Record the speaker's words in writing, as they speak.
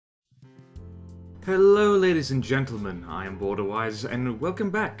Hello ladies and gentlemen, I am BorderWise and welcome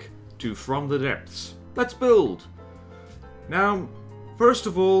back to From the Depths. Let's build! Now, first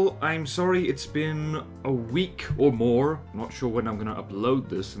of all, I'm sorry it's been a week or more. I'm not sure when I'm gonna upload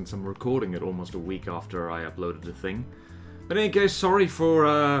this since I'm recording it almost a week after I uploaded the thing. But in any case, sorry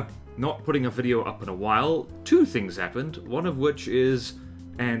for not putting a video up in a while. Two things happened, one of which is,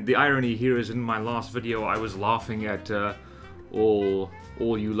 and the irony here is in my last video I was laughing at all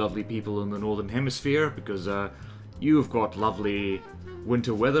you lovely people in the Northern Hemisphere, because you've got lovely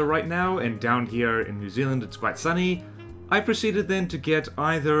winter weather right now, and down here in New Zealand it's quite sunny. I proceeded then to get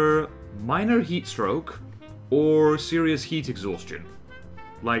either minor heat stroke or serious heat exhaustion.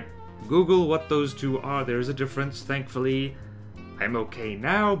 Like, Google what those two are, there's a difference. Thankfully, I'm okay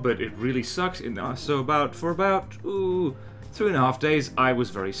now, but it really sucks. So for about 3.5 days, I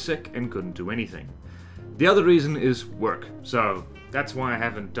was very sick and couldn't do anything. The other reason is work, so that's why I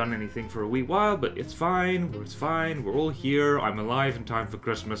haven't done anything for a wee while, but it's fine, we're all here, I'm alive in time for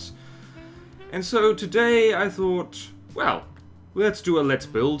Christmas. And so today I thought, well, let's do a Let's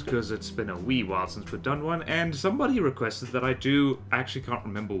Build, because it's been a wee while since we've done one, and somebody requested that I do, I actually can't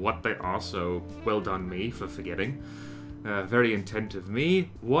remember what they are, so well done me for forgetting. Very attentive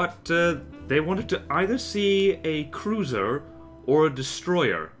me. What, they wanted to either see a cruiser or a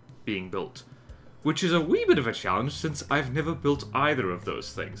destroyer being built. Which is a wee bit of a challenge, since I've never built either of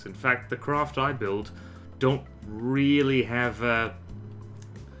those things. In fact, the craft I build don't really have,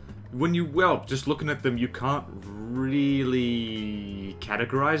 just looking at them, you can't really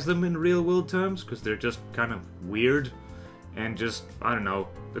categorize them in real-world terms, because they're just kind of weird, and just, I don't know,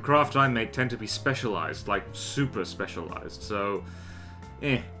 the craft I make tend to be specialized, like super specialized, so,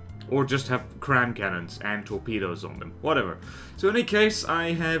 or just have cram cannons and torpedoes on them. Whatever. So in any case,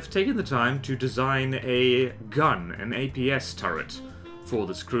 I have taken the time to design a gun, an APS turret, for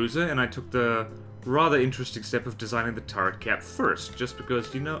this cruiser, and I took the rather interesting step of designing the turret cap first, just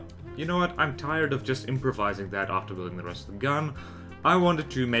because, you know what, I'm tired of just improvising that after building the rest of the gun. I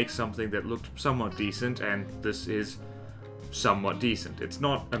wanted to make something that looked somewhat decent, and this is somewhat decent. It's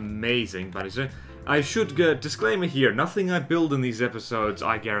not amazing, but I should disclaimer here, nothing I build in these episodes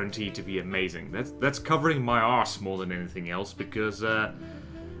I guarantee to be amazing. That's covering my arse more than anything else, because,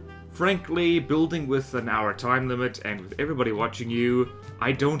 frankly, building with an hour time limit and with everybody watching you,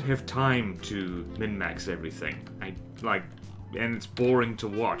 I don't have time to min-max everything. And it's boring to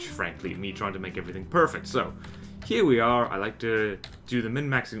watch, frankly, me trying to make everything perfect. So, here we are. I like to do the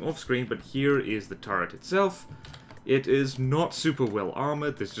min-maxing off-screen, but here is the turret itself. It is not super well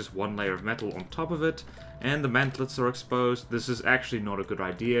armored, there's just one layer of metal on top of it, and the mantlets are exposed. This is actually not a good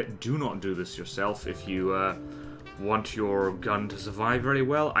idea. Do not do this yourself if you want your gun to survive very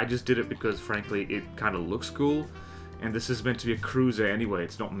well. I just did it because, frankly, it kind of looks cool, and this is meant to be a cruiser anyway.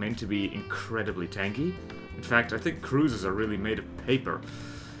 It's not meant to be incredibly tanky. In fact, I think cruisers are really made of paper.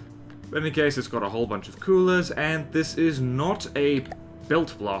 But in any case, it's got a whole bunch of coolers, and this is not a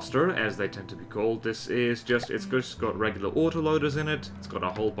belt blaster, as they tend to be called. This is just, it's just got regular autoloaders in it, it's got a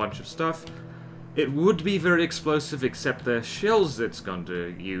whole bunch of stuff. It would be very explosive, except the shells it's going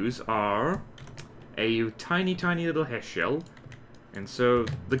to use are a tiny little HESH shell, and so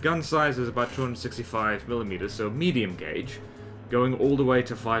the gun size is about 265mm, so medium gauge, going all the way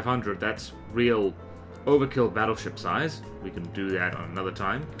to 500, that's real overkill battleship size. We can do that on another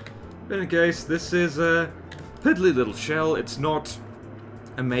time. But in any case, this is a piddly little shell. It's not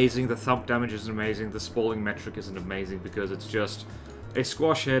amazing, the thump damage isn't amazing, the spalling metric isn't amazing, because it's just a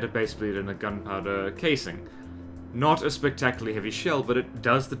squash head basically in a gunpowder casing. Not a spectacularly heavy shell, but it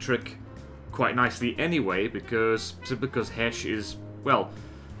does the trick quite nicely anyway, because HESH is, well,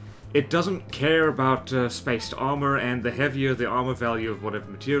 it doesn't care about spaced armor, and the heavier the armor value of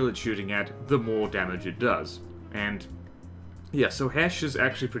whatever material it's shooting at, the more damage it does. And yeah, so HESH is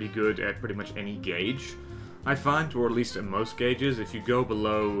actually pretty good at pretty much any gauge, I find, or at least in most gauges. If you go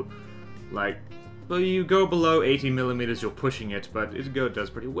below, you go below 80mm, you're pushing it, but it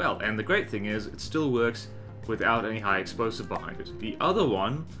does pretty well. And the great thing is, it still works without any high explosive behind it. The other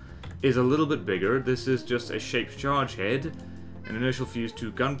one is a little bit bigger. This is just a shaped charge head, an initial fuse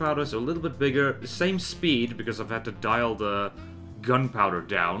to gunpowder, so a little bit bigger. The same speed, because I've had to dial the gunpowder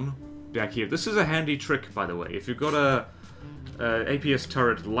down back here. This is a handy trick, by the way. If you've got a APS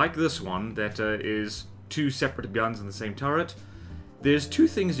turret like this one, that is two separate guns in the same turret, there's two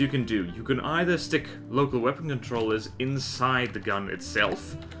things you can do. You can either stick local weapon controllers inside the gun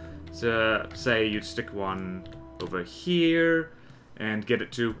itself. So, say you'd stick one over here and get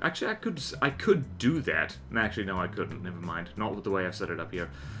it to... Actually, I could do that. Actually, no, I couldn't. Never mind. Not with the way I've set it up here.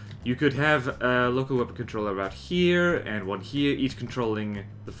 You could have a local weapon controller about here, and one here, each controlling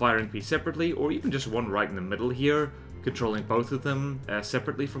the firing piece separately, or even just one right in the middle here, controlling both of them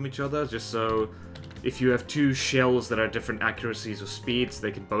separately from each other, just so if you have two shells that are different accuracies or speeds,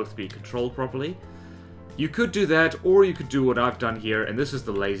 they can both be controlled properly. You could do that, or you could do what I've done here, and this is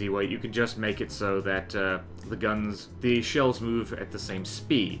the lazy way. You can just make it so that the shells move at the same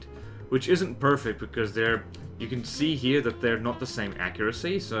speed, which isn't perfect because you can see here that they're not the same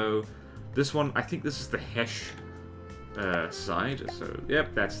accuracy. So this one, I think this is the Hesh side. So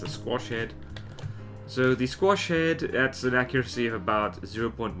yep, that's the squash head. So the squash head, that's an accuracy of about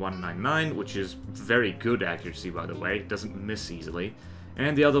 0.199, which is very good accuracy, by the way. It doesn't miss easily.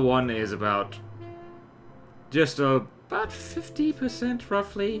 And the other one is about just about 50%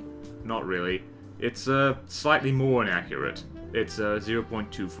 roughly. Not really. It's slightly more inaccurate. It's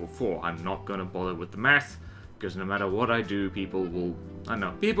 0.244. I'm not gonna bother with the math, because no matter what I do, people will... I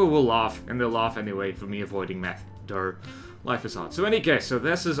know, people will laugh, and they'll laugh anyway for me avoiding math. Durr. Life is hard. So in any case, so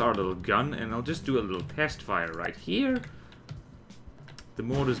this is our little gun, and I'll just do a little test fire right here. The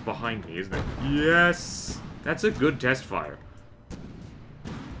mortar's behind me, isn't it? Yes! That's a good test fire.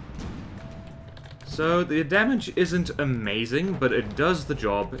 So the damage isn't amazing, but it does the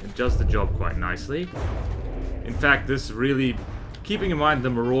job. It does the job quite nicely. In fact, this really... Keeping in mind the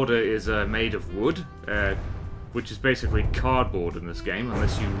Marauder is made of wood, which is basically cardboard in this game,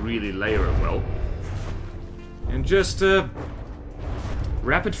 unless you really layer it well. And just,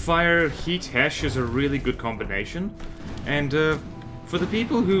 rapid fire heat Hesh is a really good combination. And, for the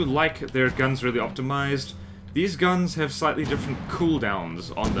people who like their guns really optimized, these guns have slightly different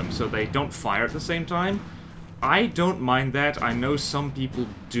cooldowns on them, so they don't fire at the same time. I don't mind that. I know some people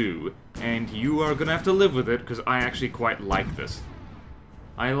do, and you are gonna have to live with it, because I actually quite like this.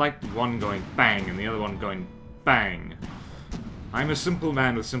 I like one going bang, and the other one going bang. I'm a simple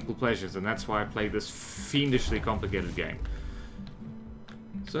man with simple pleasures, and that's why I play this fiendishly complicated game.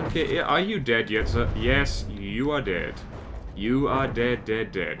 So, okay, are you dead yet, sir? Yes, you are dead. You are dead,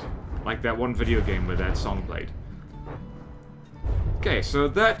 dead, dead. Like that one video game where that song played. Okay, so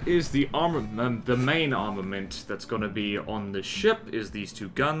that is the the main armament that's gonna be on the ship, is these two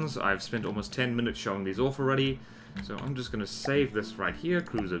guns. I've spent almost 10 minutes showing these off already. So I'm just gonna save this right here,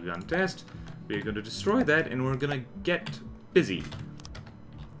 cruiser gun test. We're gonna destroy that, and we're gonna get busy.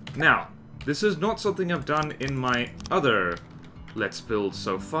 Now, this is not something I've done in my other Let's Build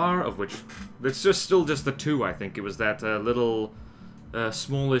so far, of which it's still just the two, I think. It was that little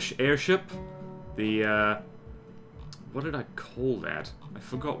smallish airship. The what did I call that? I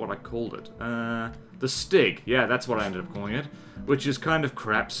forgot what I called it. The Stig. Yeah, that's what I ended up calling it, which is kind of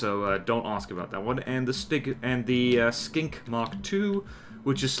crap, so don't ask about that one. And the Stig and the Skink Mark II,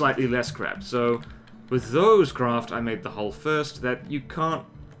 which is slightly less crap. So with those craft, I made the hull first. That you can't...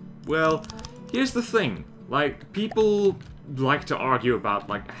 Well, here's the thing. Like, people like to argue about,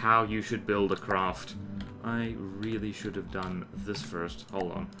 like, how you should build a craft. I really should have done this first.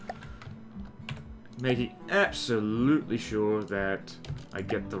 Hold on. Making absolutely sure that I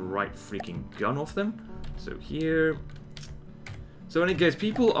get the right freaking gun off them. So here... So in any case,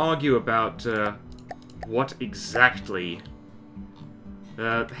 people argue about what exactly...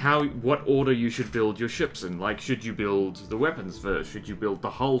 what order you should build your ships in. Like, should you build the weapons first? Should you build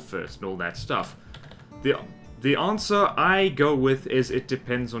the hull first? And all that stuff. The answer I go with is it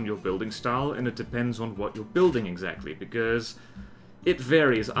depends on your building style, and it depends on what you're building exactly, because it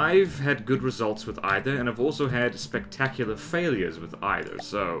varies. I've had good results with either, and I've also had spectacular failures with either,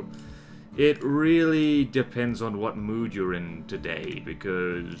 so it really depends on what mood you're in today,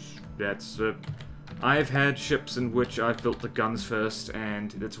 because that's... I've had ships in which I've built the guns first,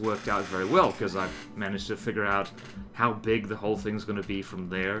 and it's worked out very well, because I've managed to figure out how big the whole thing's going to be from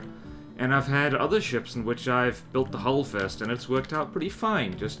there. And I've had other ships in which I've built the hull first, and it's worked out pretty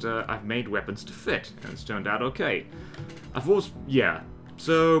fine. Just, I've made weapons to fit, and it's turned out okay. I've also... yeah.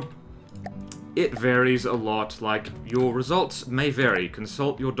 So, it varies a lot. Like, your results may vary.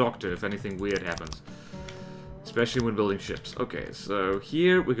 Consult your doctor if anything weird happens. Especially when building ships. Okay, so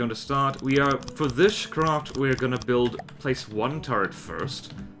here we're going to start. For this craft, we're going to place one turret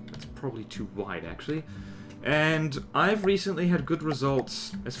first. That's probably too wide, actually. And I've recently had good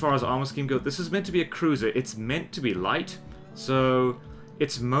results as far as armor scheme goes. This is meant to be a cruiser. It's meant to be light, so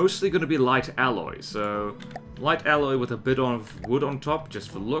it's mostly going to be light alloy. So, light alloy with a bit of wood on top, just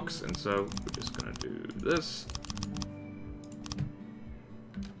for looks. And so, we're just going to do this.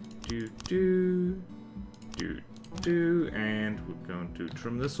 And we're going to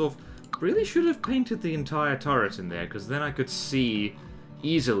trim this off. Really should have painted the entire turret in there, because then I could see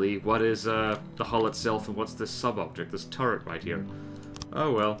easily what is the hull itself and what's this sub-object, this turret right here.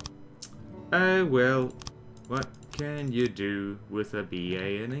 Oh well. Oh well. What can you do with a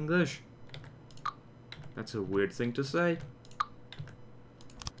BA in English? That's a weird thing to say.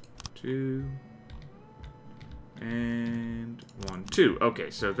 2 and 1, 2. Okay,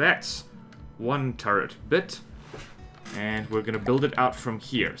 so that's one turret bit. And we're gonna build it out from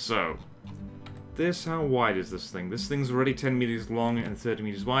here. So, this, how wide is this thing? This thing's already 10 meters long and 30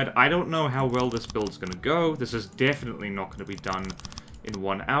 meters wide. I don't know how well this build's gonna go. This is definitely not gonna be done in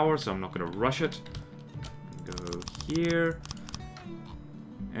 1 hour, so I'm not gonna rush it. Go here.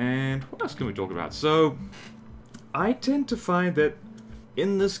 And what else can we talk about? So, I tend to find that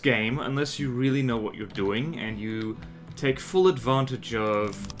in this game, unless you really know what you're doing and you take full advantage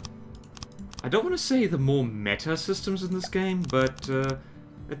of, I don't want to say the more meta systems in this game, but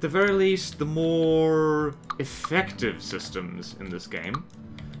at the very least, the more effective systems in this game.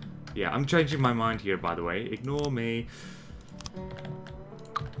 Yeah, I'm changing my mind here, by the way. Ignore me.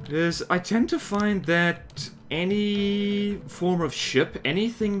 I tend to find that any form of ship,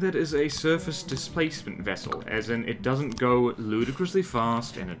 anything that is a surface displacement vessel, as in it doesn't go ludicrously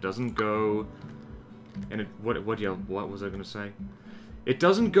fast, and it doesn't go... And it, what was I going to say? It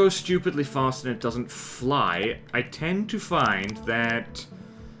doesn't go stupidly fast and it doesn't fly. I tend to find that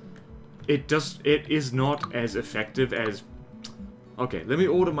it is not as effective as... Okay, let me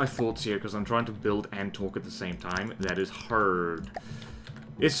order my thoughts here, because I'm trying to build and talk at the same time. That is hard.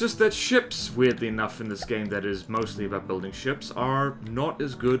 It's just that ships, weirdly enough, in this game that is mostly about building ships, are not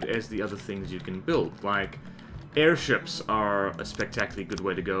as good as the other things you can build. Like, airships are a spectacularly good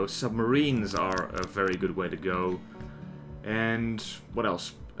way to go. Submarines are a very good way to go. And what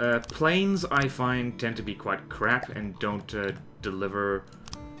else? Planes, I find, tend to be quite crap and don't deliver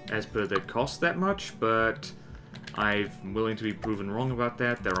as per their cost that much, but I'm willing to be proven wrong about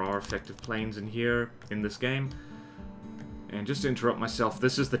that. There are effective planes in here, in this game. And just to interrupt myself,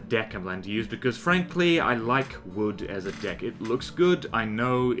 this is the deck I'm planning to use, because frankly, I like wood as a deck. It looks good. I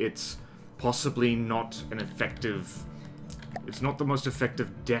know it's possibly not an effective... It's not the most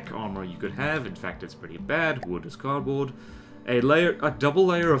effective deck armor you could have. In fact, it's pretty bad. Wood is cardboard. A double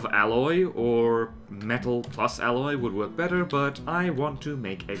layer of alloy or metal plus alloy would work better, but I want to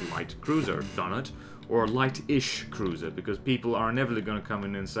make a light cruiser, darn it. Or a light-ish cruiser, because people are inevitably going to come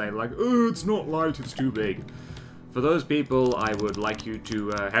in and say, like, oh, it's not light, it's too big. For those people, I would like you to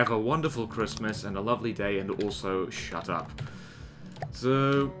have a wonderful Christmas and a lovely day, and also shut up.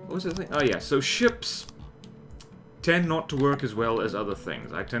 So, what was the thing? Oh yeah, so ships tend not to work as well as other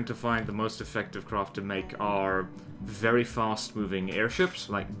things. I tend to find the most effective craft to make are very fast-moving airships,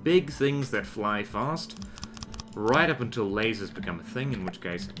 like big things that fly fast, right up until lasers become a thing, in which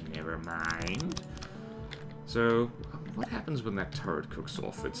case, never mind. So, what happens when that turret cooks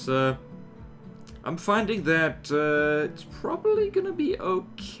off? It's, I'm finding that it's probably gonna be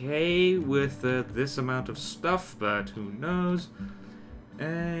okay with this amount of stuff, but who knows?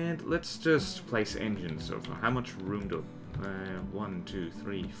 And let's just place engines so far. How much room do... 1, 2,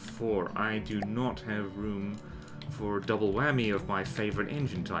 3, 4. I do not have room for double whammy of my favorite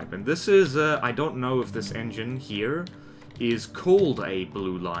engine type. And this is, I don't know if this engine here is called a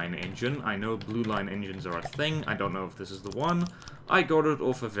blue line engine. I know blue line engines are a thing. I don't know if this is the one. I got it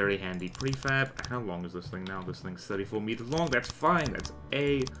off a very handy prefab. How long is this thing now? This thing's 34 meters long. That's fine. That's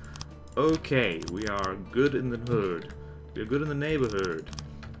okay. We are good in the hood. We're good in the neighborhood.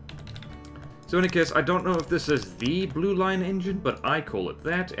 So in any case, I don't know if this is the blue line engine, but I call it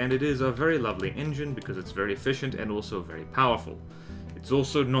that, and it is a very lovely engine because it's very efficient and also very powerful. It's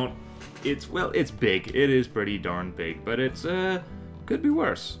also not... well, it's big. It is pretty darn big, but it's, could be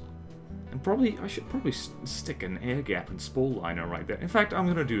worse. And probably, I should probably stick an air gap and spool liner right there. In fact, I'm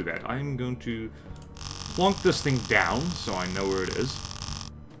gonna do that. I'm going to plonk this thing down so I know where it is.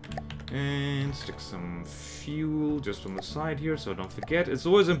 And stick some fuel just on the side here so I don't forget. It's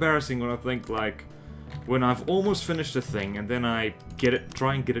always embarrassing when I think, like, when I've almost finished a thing and then I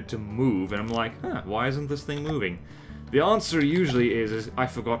try and get it to move, and I'm like, huh, why isn't this thing moving? The answer usually is I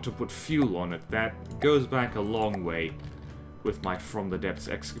forgot to put fuel on it. That goes back a long way with my From the Depths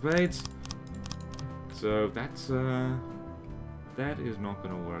escapades. So that's, that is not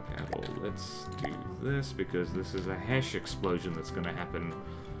going to work at all. Let's do this, because this is a hash explosion that's going to happen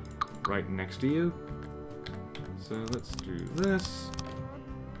right next to you. So let's do this.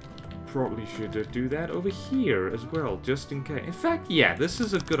 Probably should do that over here as well, just in case. In fact, yeah, this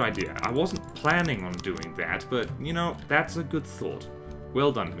is a good idea. I wasn't planning on doing that, but, you know, that's a good thought.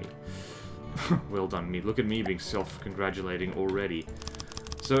 Well done, me. Well done, me. Look at me being self-congratulating already.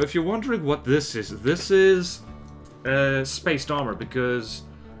 So if you're wondering what this is spaced armor, because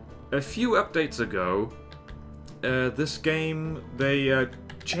a few updates ago, this game, they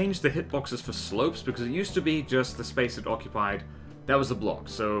changed the hitboxes for slopes, because it used to be just the space it occupied, that was the block.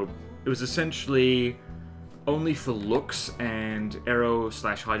 So it was essentially only for looks and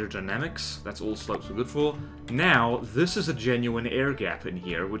aero/hydrodynamics. That's all slopes were good for. Now, this is a genuine air gap in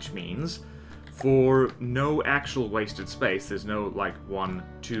here, which means for no actual wasted space, there's no, like, 1,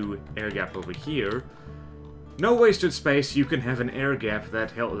 2 air gap over here. No wasted space, you can have an air gap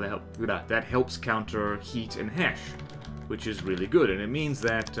that helps counter heat and hash, which is really good. And it means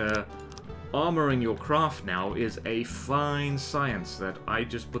that armoring your craft now is a fine science. That I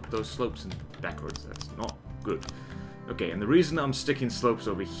just put those slopes in backwards. That's not good. Okay, and the reason I'm sticking slopes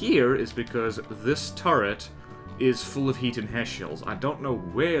over here is because this turret is full of heat and hash shells. I don't know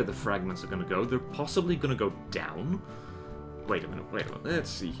where the fragments are going to go. They're possibly going to go down. Wait a minute, let's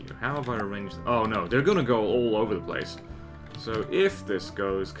see here. How have I arranged... Oh no, they're going to go all over the place. So if this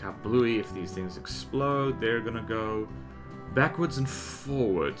goes kablooey, if these things explode, they're going to go backwards and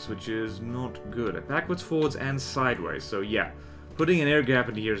forwards, which is not good. Backwards, forwards, and sideways. So yeah, putting an air gap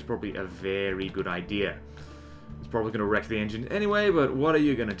into here is probably a very good idea. It's probably going to wreck the engine anyway, but what are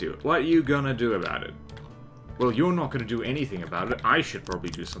you going to do? What are you going to do about it? Well, you're not going to do anything about it. I should probably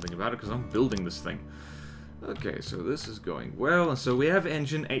do something about it, because I'm building this thing. Okay, so this is going well, and so we have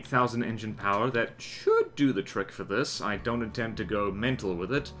engine, 8,000 engine power. That should do the trick for this. I don't intend to go mental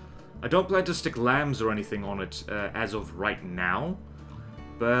with it. I don't plan to stick lambs or anything on it as of right now.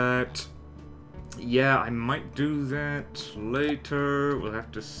 But yeah, I might do that later. We'll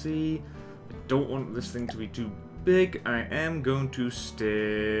have to see. I don't want this thing to be too big. I am going to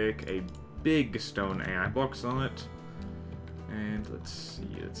stick a big stone AI box on it. And let's see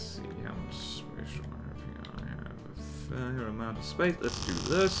how much space do I have here. I have a fair amount of space. Let's do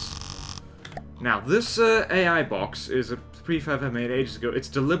this. Now, this AI box is a prefab I made ages ago. It's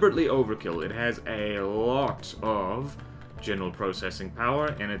deliberately overkill. It has a lot of general processing power,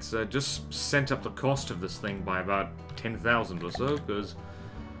 and it's just sent up the cost of this thing by about 10,000 or so, because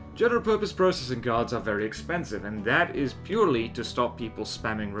general purpose processing cards are very expensive, and that is purely to stop people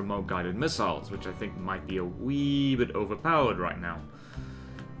spamming remote guided missiles, which I think might be a wee bit overpowered right now.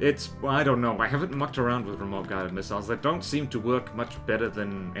 Well, I don't know, I haven't mucked around with remote guided missiles. They don't seem to work much better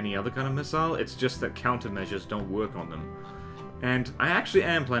than any other kind of missile. It's just that countermeasures don't work on them. And I actually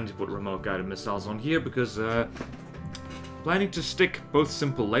am planning to put remote guided missiles on here, because planning to stick both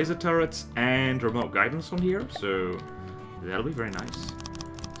simple laser turrets and remote guidance on here, so that'll be very nice.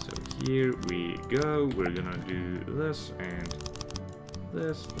 So here we go. We're gonna do this and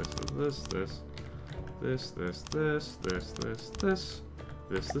this, this.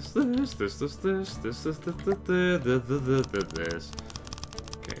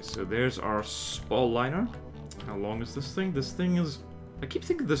 Okay, so there's our spall liner. How long is this thing? This thing is... I keep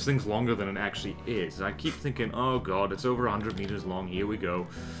thinking this thing's longer than it actually is. I keep thinking, oh god, it's over 100 meters long, here we go.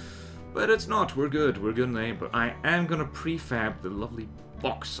 But it's not, we're good, we're gonna aim. But I am gonna prefab the lovely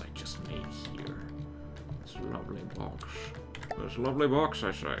box I just made here. This lovely box. This lovely box,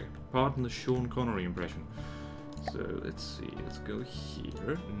 I say. Pardon the Sean Connery impression. So, let's see, let's go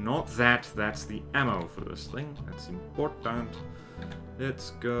here. Not that, that's the ammo for this thing. That's important.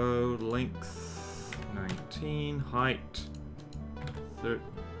 Let's go length 19, height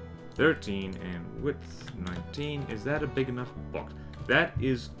 13, and width 19. Is that a big enough box? That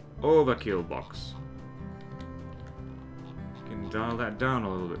is overkill box. Can dial that down a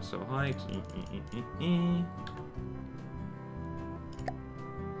little bit. So height,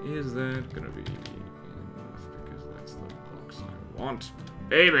 is that gonna be enough? Because that's the box I want,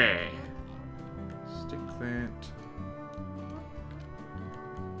 baby. Stick that.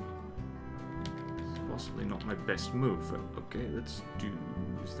 It's possibly not my best move. Okay, let's do.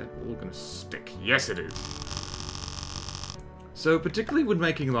 Is that all gonna stick? Yes, it is. So, particularly when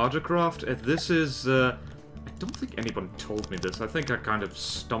making larger craft, this is, I don't think anyone told me this, I think I kind of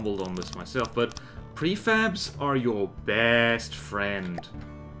stumbled on this myself, but prefabs are your best friend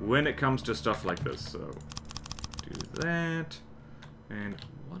when it comes to stuff like this. So, do that, and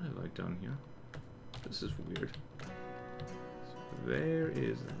what have I done here? This is weird. So there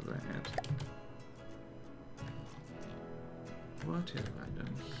is that. What have I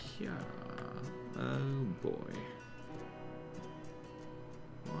done here? Oh boy.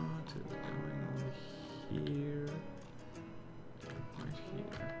 What is going on here? Right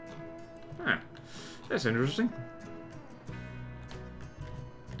here. Ah, that's interesting.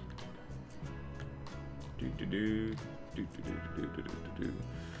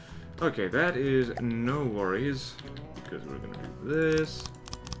 Okay, that is no worries, because we're gonna do this.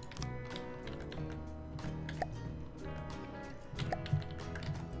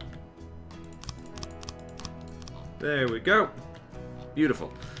 There we go.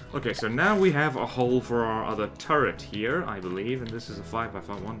 Beautiful. Okay, so now we have a hole for our other turret here, I believe. And this is a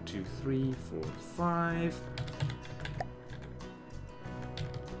 5x5. 1, 2, 3, 4, 5.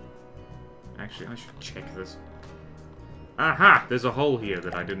 Actually, I should check this. Aha! There's a hole here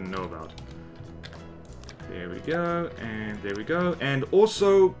that I didn't know about. There we go, and there we go. And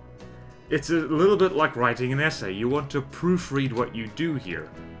also, it's a little bit like writing an essay. You want to proofread what you do here.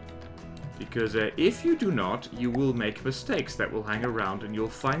 Because if you do not, you will make mistakes that will hang around and you'll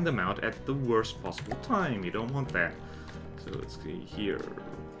find them out at the worst possible time. You don't want that. So let's see here.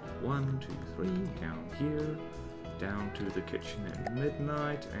 1, 2, 3, down here. Down to the kitchen at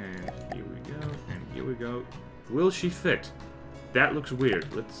midnight. And here we go, and here we go. Will she fit? That looks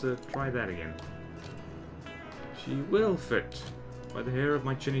weird. Let's try that again. She will fit. By the hair of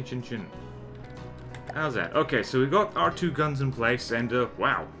my chinny chin chin. How's that? Okay, so we got our 2 guns in place, and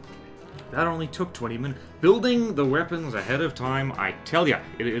wow. That only took 20 minutes. Building the weapons ahead of time, I tell ya,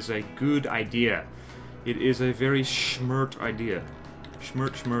 it is a good idea. It is a very schmert idea.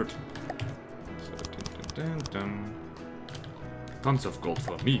 Schmert. So, dun, dun, dun, dun. Tons of gold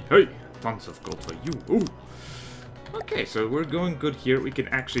for me. Hey! Tons of gold for you. Ooh! Okay, so we're going good here. We can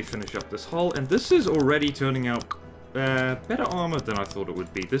actually finish up this hull, and this is already turning out better armor than I thought it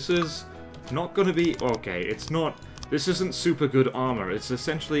would be. This is not going to be... Okay, it's not... This isn't super good armor. It's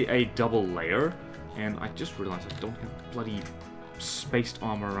essentially a double layer, and I just realized I don't have bloody spaced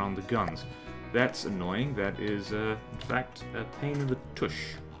armor around the guns. That's annoying. That is, in fact, a pain in the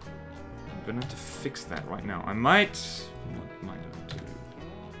tush. I'm going to have to fix that right now. I might... What might I do?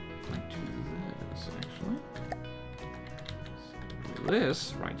 I might do this, actually.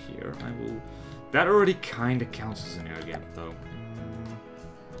 This right here, I will... That already kind of counts as an air gap, though.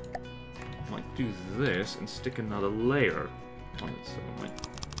 Might do this and stick another layer on it, so I might...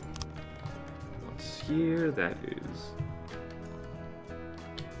 What's here? That is...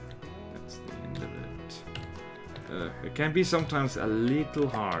 That's the end of it. It can be sometimes a little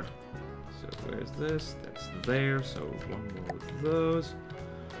hard. So where's this? That's there, so one more of those.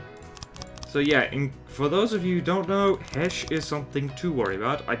 So yeah, for those of you who don't know, Hesh is something to worry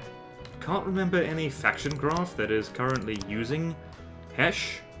about. I can't remember any faction craft that is currently using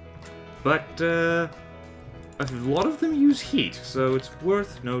Hesh, but a lot of them use heat, so it's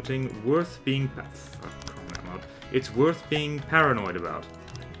worth noting, it's worth being paranoid about.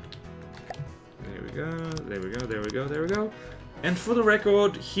 There we go, there we go, there we go, there we go. And for the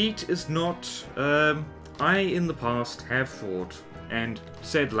record, heat is not... I, in the past, have thought and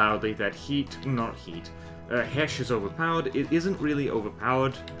said loudly that Hesh is overpowered. It isn't really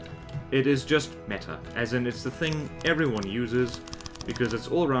overpowered. It is just meta, as in it's the thing everyone uses because it's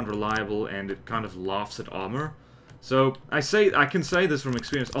all around reliable and it kind of laughs at armor. So I can say this from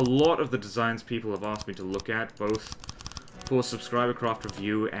experience. A lot of the designs people have asked me to look at, both for subscriber craft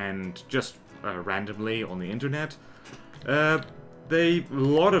review and just randomly on the internet, a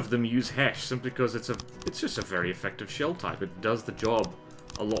lot of them use Hesh simply because it's just a very effective shell type. It does the job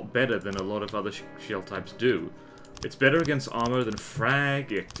a lot better than a lot of other shell types do. It's better against armor than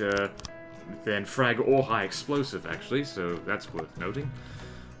frag, than frag or high explosive actually, so that's worth noting.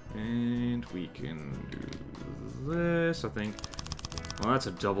 And we can do this, I think. Well, that's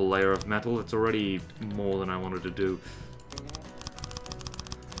a double layer of metal. It's already more than I wanted to do.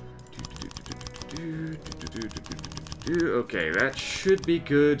 Okay, that should be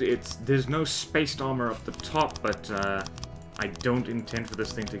good. There's no spaced armor up the top, but I don't intend for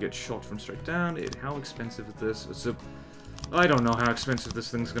this thing to get shot from straight down. How expensive is this? I don't know how expensive this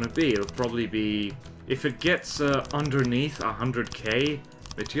thing's gonna be. It'll probably be... If it gets underneath 100k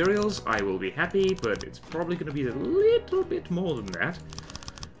materials, I will be happy, but it's probably gonna be a little bit more than that.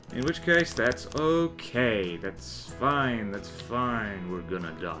 In which case, that's okay. That's fine. That's fine. We're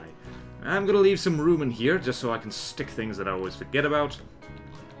gonna die. I'm gonna leave some room in here, just so I can stick things that I always forget about.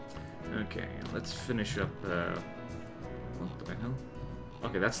 Okay, let's finish up, what the hell?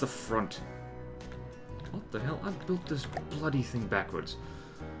 Okay, that's the front. What the hell? I built this bloody thing backwards.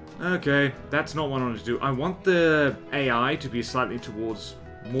 Okay, that's not what I want to do. I want the AI to be slightly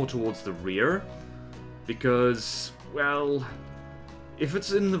more towards the rear. Because, well, if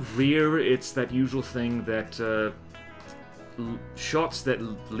it's in the rear, it's that usual thing that, shots that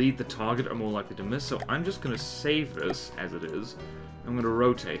lead the target are more likely to miss, so I'm just going to save this as it is. I'm going to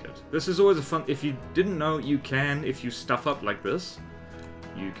rotate it. This is always a fun... If you didn't know, you can, if you stuff up like this,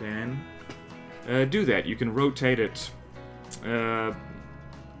 you can do that. You can rotate it. Oh,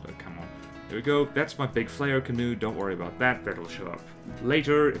 come on. There we go. That's my big flare canoe. Don't worry about that. That'll show up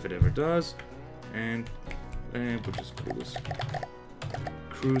later, if it ever does. And we'll just call this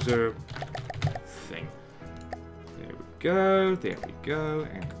cruiser thing. go, there we go,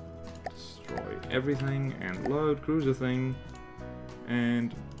 and destroy everything, and load cruiser thing,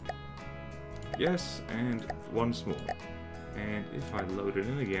 and yes, and once more. And if I load it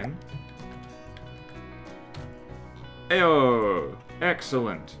in again... Ayo!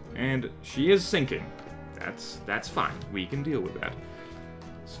 Excellent! And she is sinking. That's fine. We can deal with that.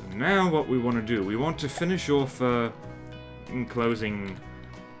 So now what we want to do, we want to finish off in closing...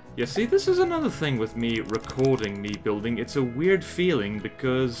 Yeah, see, this is another thing with me recording me building. It's a weird feeling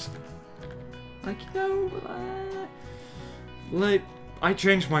because... Like, you know... like, I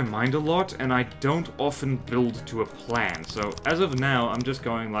change my mind a lot and I don't often build to a plan. So as of now, I'm just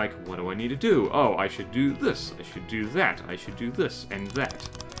going like, what do I need to do? Oh, I should do this. I should do that. I should do this and that.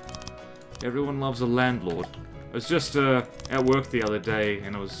 Everyone loves a landlord. I was just at work the other day,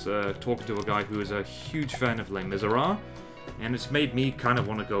 and I was talking to a guy who is a huge fan of Les Miserables, and it's made me kind of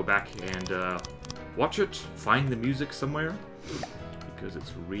want to go back and watch it, find the music somewhere, because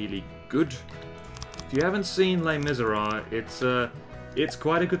it's really good. If you haven't seen Les Miserables, it's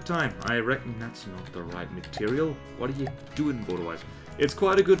quite a good time. I reckon that's not the right material. What are you doing, BorderWise? It's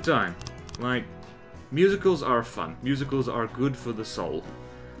quite a good time. Like, musicals are fun. Musicals are good for the soul.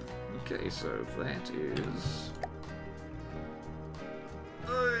 Okay, so that is...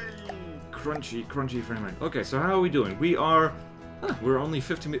 crunchy frame rate. Okay, so how are we doing? We are... we're only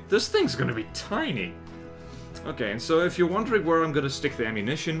 50 minutes... This thing's gonna be tiny! Okay, and so if you're wondering where I'm gonna stick the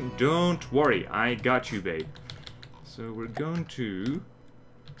ammunition, don't worry, I got you, babe. So we're going to...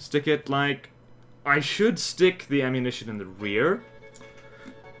 stick it like... I should stick the ammunition in the rear.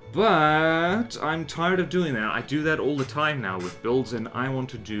 But I'm tired of doing that. I do that all the time now with builds, and I want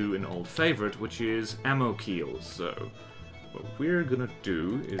to do an old favorite, which is ammo keels. So what we're gonna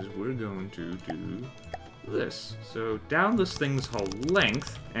do is we're going to do this. So down this thing's whole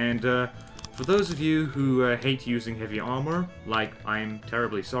length, and for those of you who hate using heavy armor, like, I'm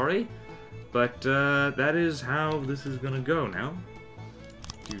terribly sorry, but that is how this is gonna go now.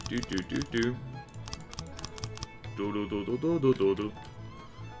 Do.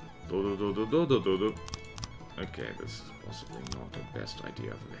 Okay, this is possibly not the best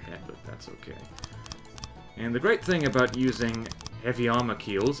idea I've ever had, but that's okay. And the great thing about using heavy armor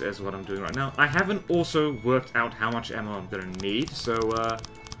keels, as what I'm doing right now, I haven't also worked out how much ammo I'm gonna need, so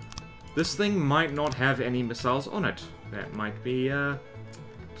this thing might not have any missiles on it. That might be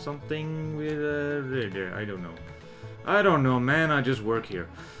something with I don't know. I don't know, man, I just work here.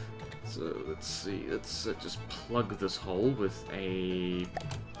 So, let's see, let's just plug this hole with a...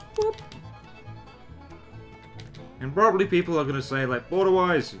 Whoop. And probably people are gonna say, like,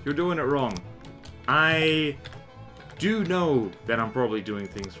 BorderWise, you're doing it wrong. I do know that I'm probably doing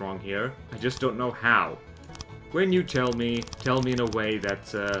things wrong here. I just don't know how. When you tell me in a way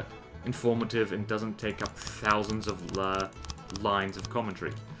that's informative and doesn't take up thousands of lines of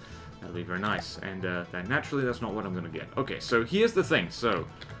commentary. That'll be very nice. And that naturally, that's not what I'm gonna get. Okay, so here's the thing. So,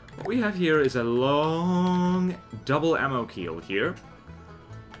 what we have here is a long double ammo keel here.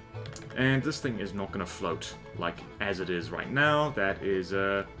 And this thing is not gonna float like as it is right now. That is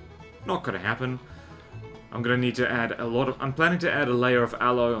not gonna happen. I'm gonna need to add a lot of... I'm planning to add a layer of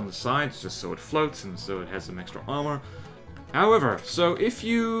alloy on the sides just so it floats and so it has some extra armor. However, so if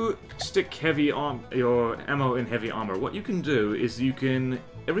you stick your ammo in heavy armor, what you can do is you can,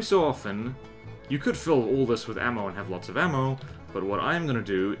 every so often, you could fill all this with ammo and have lots of ammo, but what I'm gonna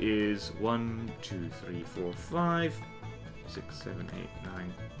do is 1, 2, 3, 4, 5, 6, 7, 8,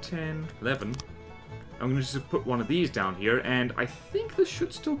 9, 10, 11. I'm gonna just put one of these down here, and I think this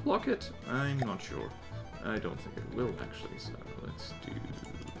should still block it. I'm not sure. I don't think it will, actually, so let's do...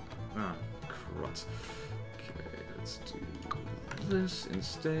 Ah, crud. Okay, let's do this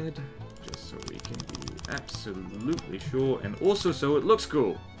instead, just so we can be absolutely sure, and also so it looks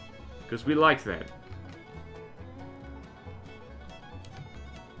cool, because we like that.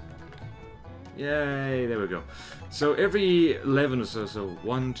 Yay, there we go. So every 11 or so, so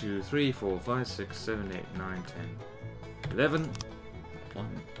 1, 2, 3, 4, 5, 6, 7, 8, 9, 10, 11,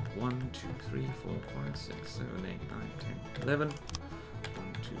 1, 2, 3, 4, 5, 6, 7, 8, 9, 10, 11, 1,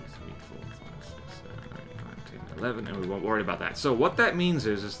 2, 3, 4, 5, 6, 7, 8, 9, 10, 11, and we won't worry about that. So what that means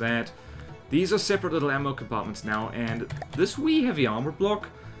is that these are separate little ammo compartments now, and this wee heavy armor block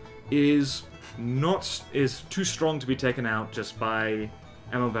is too strong to be taken out just by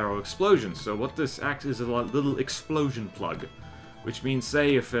ammo barrel explosions. So what this acts is a little explosion plug, which means,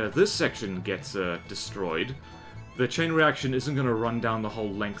 say, if this section gets destroyed, the chain reaction isn't going to run down the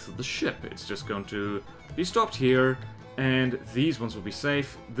whole length of the ship. It's just going to be stopped here, and these ones will be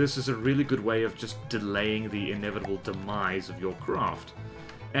safe. This is a really good way of just delaying the inevitable demise of your craft.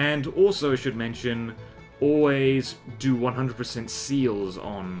 And also, I should mention, always do 100% seals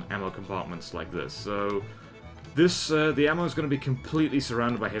on ammo compartments like this. So this the ammo is going to be completely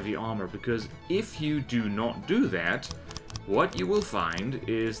surrounded by heavy armor, because if you do not do that, what you will find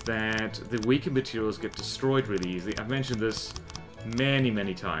is that the weaker materials get destroyed really easily. I've mentioned this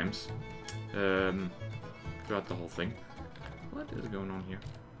many times throughout the whole thing. What is going on here?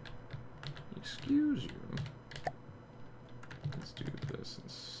 Excuse you. Let's do this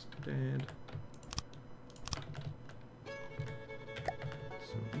instead.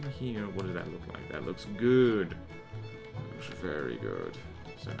 So in here, what does that look like? That looks good. That looks very good.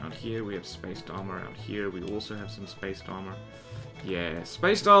 So out here we have spaced armor. Out here we also have some spaced armor. Yeah,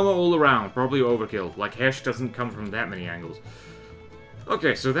 spaced armor all around. Probably overkill. Like, Hesh doesn't come from that many angles.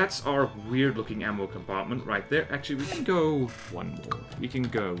 Okay, so that's our weird-looking ammo compartment right there. Actually, we can go one more. We can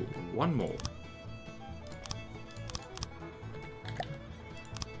go one more.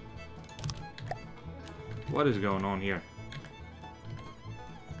 What is going on here?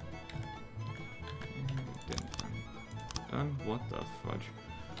 Done? What the fudge?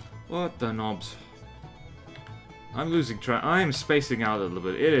 What the knobs? I'm losing track. I'm spacing out a little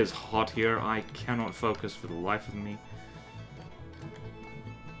bit. It is hot here. I cannot focus for the life of me.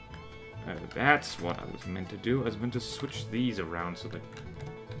 That's what I was meant to do. I was meant to switch these around so they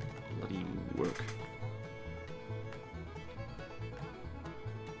bloody work.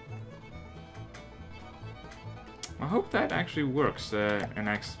 I hope that actually works.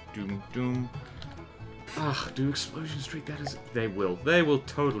 NX Doom. Ah, do Explosion Street, that is... They will. They will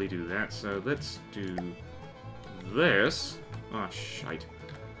totally do that. So let's do this. Oh, shite.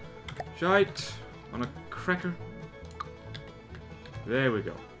 Shite. On a cracker. There we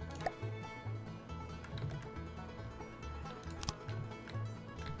go.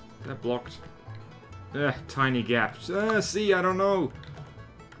 That blocked. Tiny gap. See, I don't know.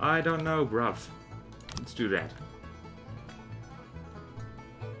 I don't know, bruv. Let's do that.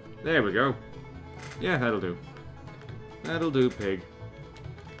 There we go. Yeah, that'll do. That'll do, pig.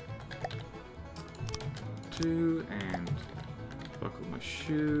 2, and buckle my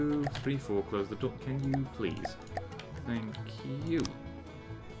shoe. 3, 4, close the door. Can you please? Thank you.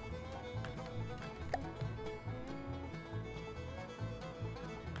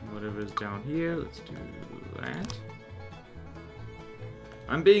 Whatever's down here, let's do that.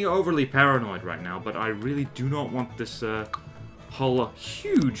 I'm being overly paranoid right now, but I really do not want this whole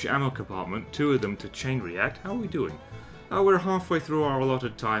huge ammo compartment, 2 of them, to chain react. How are we doing? Oh, we're halfway through our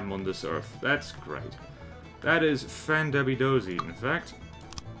allotted time on this Earth. That's great. That is fan-debby-dozy, in fact.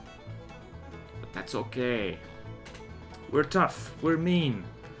 But that's okay. We're tough. We're mean.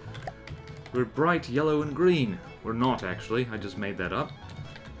 We're bright yellow and green. We're not, actually. I just made that up.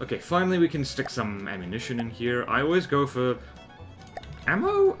 Okay, finally we can stick some ammunition in here. I always go for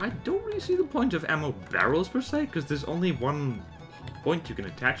ammo. I don't really see the point of ammo barrels, per se, because there's only one point you can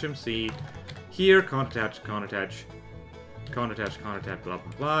attach them. See, here, can't attach, can't attach, can't attach, can't attach, blah,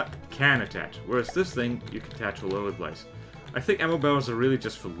 blah, blah, can attach. Whereas this thing, you can attach all over the place. I think ammo barrels are really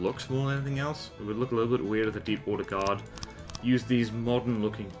just for looks more than anything else. It would look a little bit weird if the Deepwater Guard used these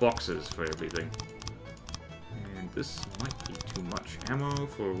modern-looking boxes for everything. And this might be too much ammo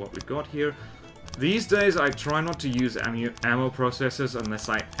for what we've got here. These days, I try not to use ammo processors unless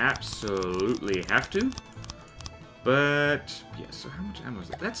I absolutely have to. But, yeah, so how much ammo is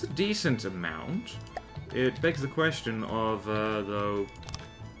that? That's a decent amount. It begs the question of, though,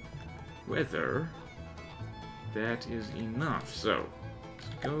 whether that is enough. So, let's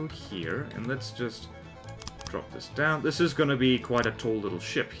go here, and let's just drop this down. This is going to be quite a tall little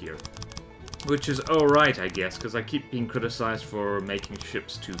ship here. Which is alright, I guess, because I keep being criticized for making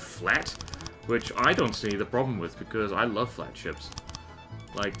ships too flat. Which I don't see the problem with, because I love flat ships.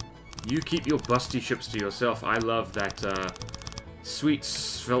 Like, you keep your busty ships to yourself. I love that, sweet,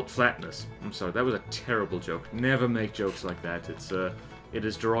 svelte flatness. I'm sorry, that was a terrible joke. Never make jokes like that. It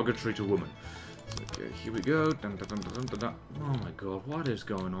is derogatory to women. So, okay, here we go. Dun, dun, dun, dun, dun, dun. Oh my god, what is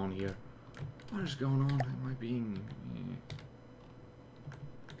going on here? What is going on? Am I being...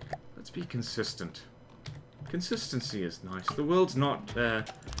 Let's be consistent. Consistency is nice. The world's not, I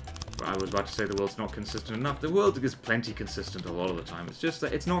was about to say the world's not consistent enough. The world is plenty consistent a lot of the time. It's just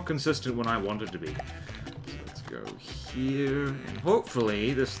that it's not consistent when I want it to be. So let's go here. And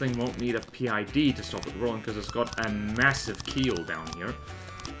hopefully this thing won't need a PID to stop it rolling, because it's got a massive keel down here.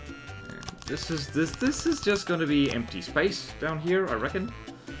 And this is just going to be empty space down here, I reckon.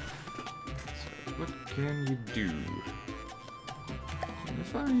 So what can you do? And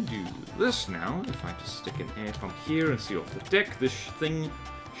if I do this now, if I just stick an air pump here and see off the deck, this thing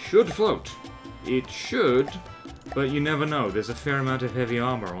should float. It should, but you never know. There's a fair amount of heavy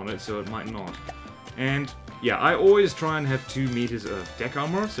armor on it, so it might not. And yeah, I always try and have 2 meters of deck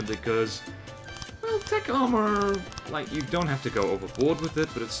armor, simply because, well, deck armor, like, you don't have to go overboard with it,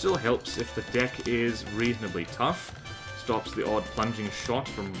 but it still helps if the deck is reasonably tough. Stops the odd plunging shot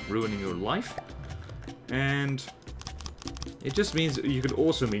from ruining your life. And it just means, it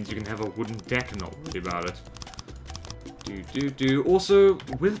also means you can have a wooden deck and not worry about it. Also,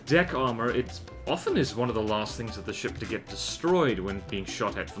 with deck armor, it often is one of the last things of the ship to get destroyed when being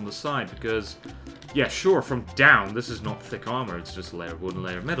shot at from the side, because, yeah, sure, from down, this is not thick armor, it's just a layer of wood and a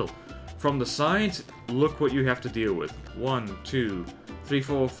layer of metal. From the sides, look what you have to deal with. 1, 2, 3,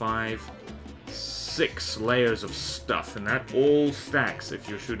 4, 5, 6 layers of stuff, and that all stacks if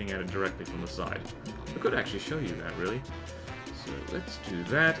you're shooting at it directly from the side. I could actually show you that, really. So let's do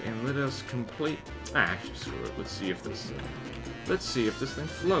that, and let us complete... actually, screw it. Let's see if this thing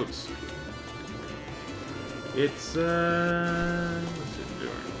floats. It's, what's it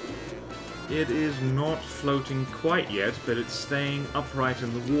doing? It is not floating quite yet, but it's staying upright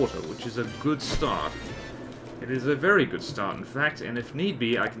in the water, which is a good start. It is a very good start, in fact, and if need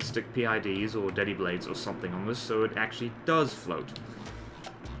be, I can stick PIDs or Daddy Blades or something on this so it actually does float.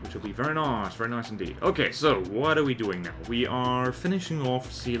 Which will be very nice indeed. Okay, so what are we doing now? We are finishing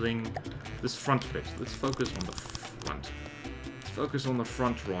off sealing this front bit. Let's focus on the front. Let's focus on the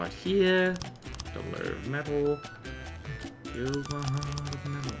front right here. Double layer of metal. Fills my heart with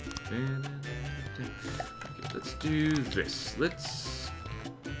metal. Okay, let's do this. Let's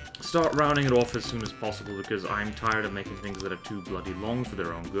start rounding it off as soon as possible because I'm tired of making things that are too bloody long for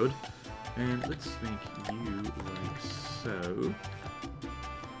their own good. And let's make you like so.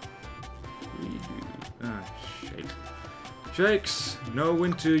 Shake. Shakes! Know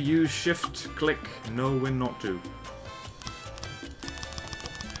when to use shift, click, know when not to.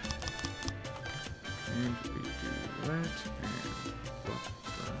 And we do that, and that's what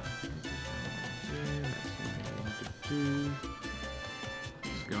I want to do.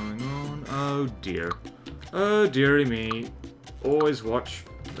 What's going on? Oh dear. Oh dearie me. Always watch.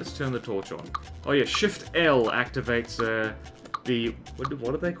 Let's turn the torch on. Oh yeah, shift L activates the...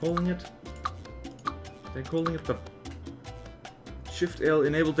 What are they calling it? They're calling it the Shift L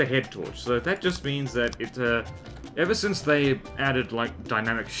enabled the head torch. So that just means that it, ever since they added like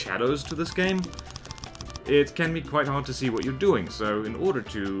dynamic shadows to this game, it can be quite hard to see what you're doing. So in order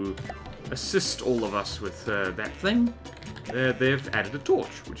to assist all of us with that thing, they've added a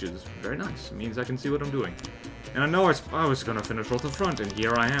torch, which is very nice. It means I can see what I'm doing. And I know I was gonna finish off the front, and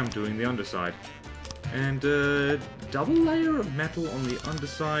here I am doing the underside. And double layer of metal on the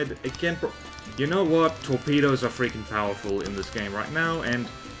underside again. You know what? Torpedoes are freaking powerful in this game right now, and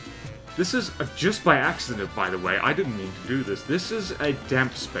this is just by accident, by the way. I didn't mean to do this. This is a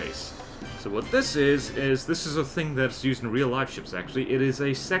damp space. So what this is this is a thing that's used in real-life ships, actually. It is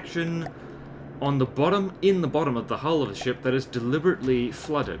a section on the bottom, in the bottom of the hull of the ship that is deliberately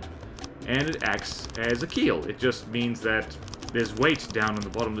flooded. And it acts as a keel. It just means that there's weight down on the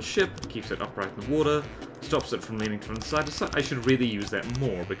bottom of the ship, keeps it upright in the water, stops it from leaning from side to side. I should really use that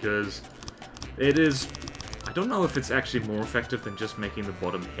more, because it is... I don't know if it's actually more effective than just making the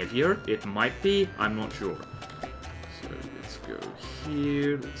bottom heavier. It might be, I'm not sure. So let's go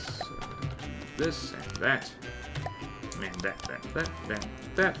here, let's do this, and that, and that, and that, and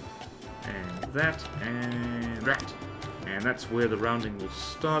that. And that's where the rounding will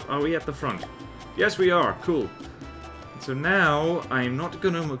start. Are we at the front? Yes, we are. Cool. So now, I'm not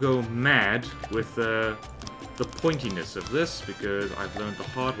gonna go mad with the pointiness of this, because I've learned the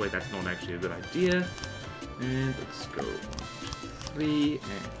hard way that's not actually a good idea. And let's go 1, 2, 3, and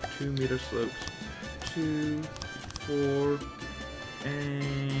 2 meter slopes. 2, 4,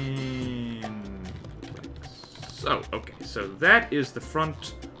 and like so. Okay, so that is the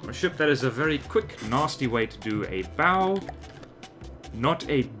front of a ship. That is a very quick, nasty way to do a bow. Not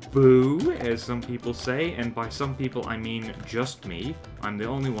a boo, as some people say, and by some people I mean just me. I'm the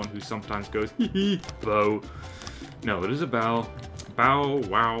only one who sometimes goes, hee hee, bow. No, it is a bow. Bow,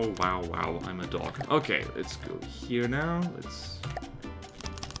 wow, wow, wow, I'm a dog. Okay, let's go here now. Let's...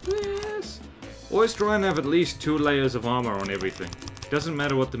 Yes! Always try and have at least 2 layers of armor on everything. Doesn't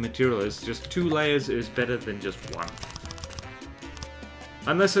matter what the material is, just 2 layers is better than just 1.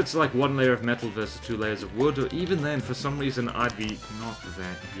 Unless it's like 1 layer of metal versus 2 layers of wood, or even then, for some reason, I'd be... Not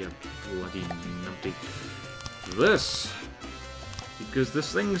that, you bloody numpty. This! Because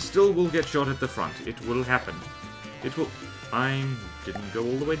this thing still will get shot at the front. It will happen. It will... I didn't go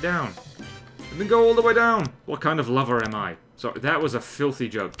all the way down. Didn't go all the way down! What kind of lover am I? Sorry, that was a filthy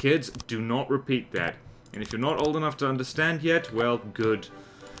joke. Kids, do not repeat that. And if you're not old enough to understand yet, well, good.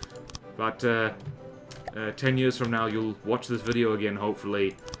 But, 10 years from now, you'll watch this video again,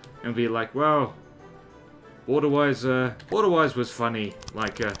 hopefully, and be like, wow, BorderWise was funny,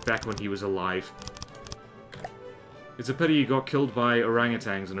 like, back when he was alive. It's a pity he got killed by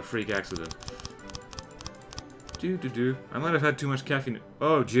orangutans in a freak accident. I might have had too much caffeine.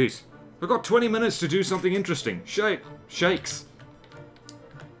 Oh, jeez. I've got 20 minutes to do something interesting. Shakes.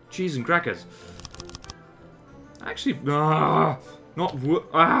 Cheese and crackers. Actually, not wood.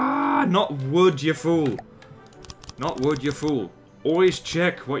 Not wood, you fool. Not wood, you fool. Always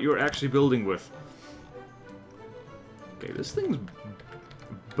check what you're actually building with. Okay, this thing's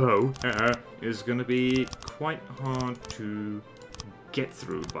bow is gonna be quite hard to get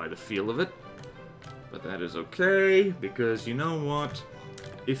through by the feel of it. But that is okay, because you know what?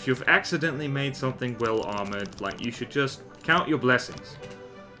 If you've accidentally made something well armored, like, you should just count your blessings.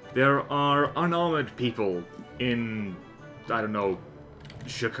 There are unarmored people in, I don't know,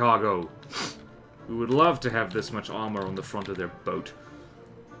 Chicago, who would love to have this much armor on the front of their boat.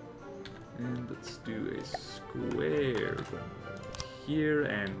 And let's do a square here,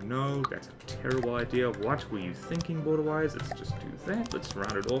 and no, that's a terrible idea. What were you thinking, BorderWise? Let's just do that. Let's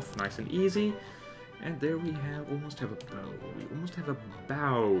round it off nice and easy. And there we almost have a bow. We almost have a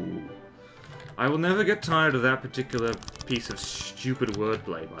bow. I will never get tired of that particular piece of stupid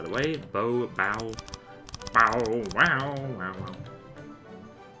wordplay, by the way. Bow, bow, bow, wow, wow, wow.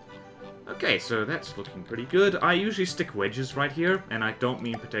 Okay, so that's looking pretty good. I usually stick wedges right here, and I don't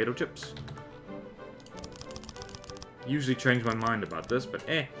mean potato chips. Usually change my mind about this, but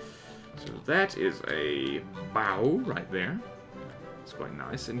eh. So that is a bow right there. It's quite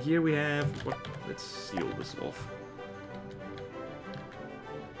nice. And here we have... what? Let's seal this off.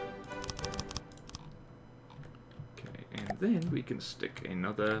 Okay, and then we can stick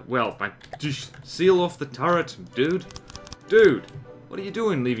another... well, seal off the turret, dude. Dude, what are you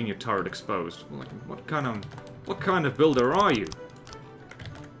doing leaving your turret exposed? Like, what kind of builder are you?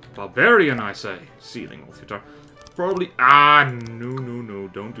 Barbarian, I say. Sealing off your turret. Probably... no,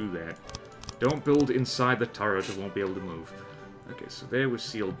 don't do that. Don't build inside the turret, it won't be able to move. Okay, so there we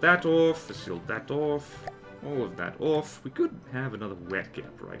sealed that off, all of that off. We could have another wet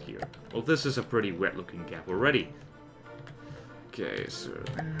gap right here. Well, this is a pretty wet looking gap already. Okay, so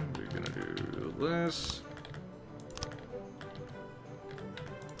we're gonna do this.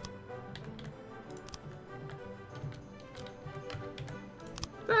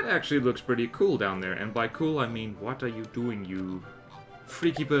 That actually looks pretty cool down there, and by cool I mean, what are you doing, you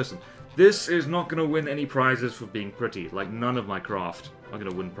freaky person? This is not going to win any prizes for being pretty. Like, none of my craft are going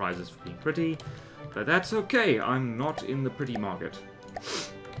to win prizes for being pretty. But that's okay. I'm not in the pretty market.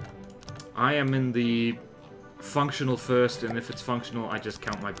 I am in the functional first, and if it's functional, I just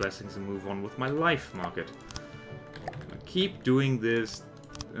count my blessings and move on with my life market. I keep doing this.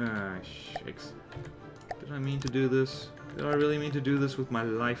 Shakes. Did I mean to do this? Did I really mean to do this with my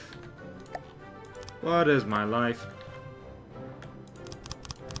life? What is my life?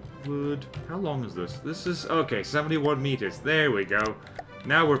 Wood. How long is this? This is... okay, 71 meters. There we go.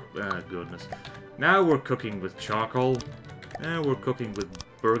 Now we're... goodness. Now we're cooking with charcoal. Now we're cooking with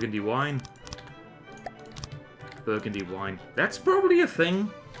burgundy wine. Burgundy wine. That's probably a thing.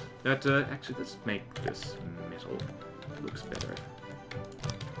 That, actually, let's make this metal. Looks better.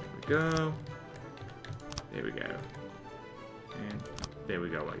 There we go. There we go. And there we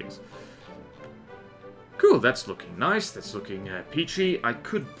go, I guess. Cool, that's looking nice, that's looking peachy.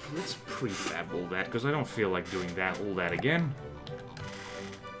 Let's prefab all that, because I don't feel like doing all that again.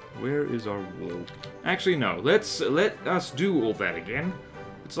 Where is our wool? Actually, no, let us do all that again,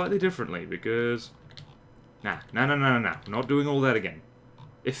 but slightly differently, because... no, not doing all that again.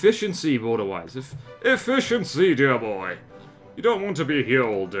 Efficiency, BorderWise. Efficiency, dear boy! You don't want to be here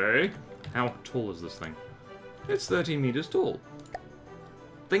all day. How tall is this thing? It's 13 meters tall.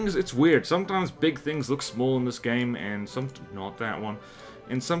 It's weird. Sometimes big things look small in this game, and not that one.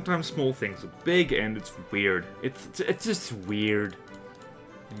 And sometimes small things look big, and it's weird. It's just weird.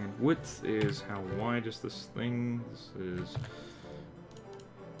 And width is how wide is this thing? This is...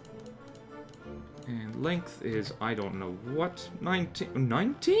 and length is, I don't know what, 19?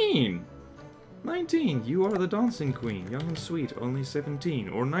 19! 19! You are the dancing queen, young and sweet, only 17,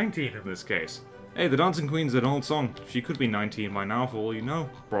 or 19 in this case. Hey, the Dancing Queen's an old song. She could be 19 by now, for all you know.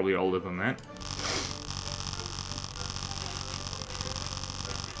 Probably older than that.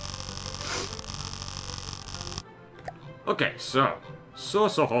 Okay, so.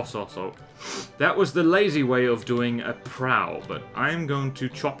 That was the lazy way of doing a prow, but I'm going to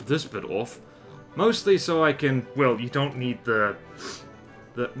chop this bit off. Mostly so I can... well, you don't need the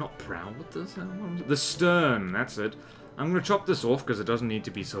not prow, what does that one? The stern, that's it. I'm going to chop this off because it doesn't need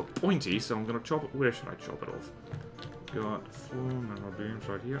to be so pointy, so I'm going to chop it... where should I chop it off? Got 4 narrow beams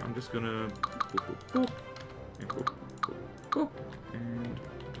right here. I'm just going to... boop, boop, boop. And boop, boop, boop. And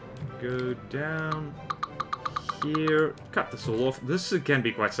go down here. Cut this all off. This can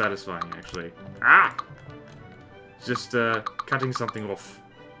be quite satisfying, actually. Ah! Just cutting something off.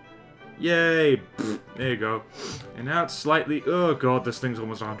 Yay! Pfft, there you go. And now it's slightly... Oh god, this thing's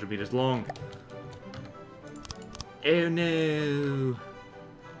almost 100 meters long. Oh no!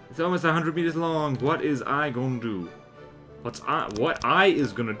 It's almost 100 meters long. What is I gonna do? What I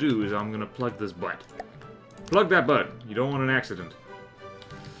is gonna do is I'm gonna plug this butt. Plug that butt. You don't want an accident.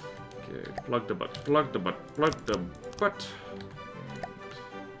 Okay, plug the butt. Plug the butt. Plug the butt.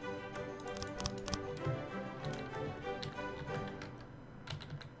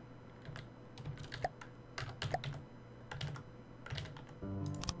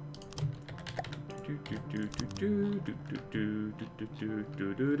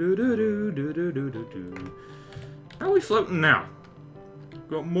 How are we floating now?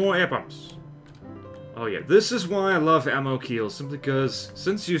 Got more air pumps. Oh yeah, this is why I love ammo keels, simply because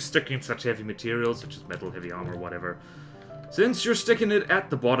since you're sticking such heavy materials, such as metal, heavy armor, whatever, since you're sticking it at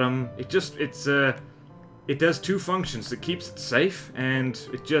the bottom, it does two functions. It keeps it safe, and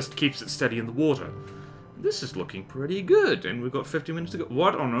it just keeps it steady in the water. This is looking pretty good, and we've got 50 minutes to go.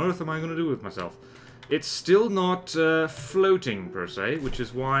 What on earth am I going to do with myself? It's still not floating, per se, which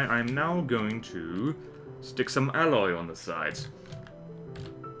is why I'm now going to stick some alloy on the sides.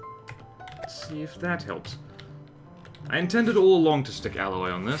 Let's see if that helps. I intended all along to stick alloy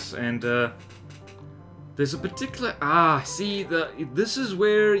on this, and there's a particular... Ah, see, this is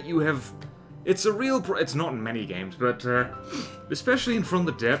where you have... It's a real... It's not in many games, but especially in From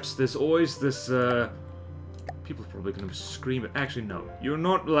the Depths, there's always this... People are probably going to scream at... Actually, no. You're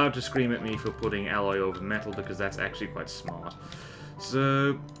not allowed to scream at me for putting alloy over metal, because that's actually quite smart.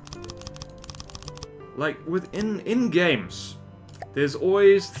 So... Like, in games, there's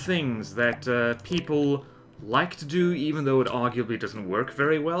always things that people like to do, even though it arguably doesn't work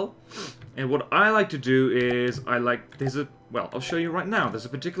very well. And what I like to do is, well, I'll show you right now. There's a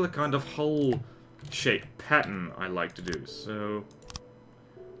particular kind of hull-shaped pattern I like to do. So,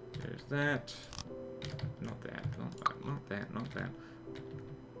 there's that. Not that, not that, not that, not that.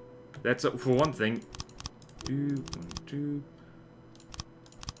 That's, for one thing. 2, 1, 2.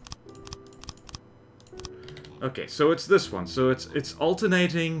 Okay, so it's this one. So it's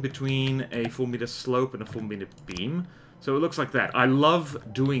alternating between a 4-meter slope and a 4-meter beam. So it looks like that. I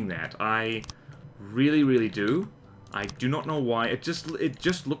love doing that. I really, really do. I do not know why. It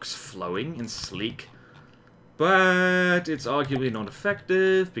just looks flowing and sleek. But it's arguably not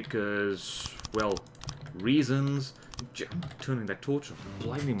effective because, well, reasons. I'm turning that torch off and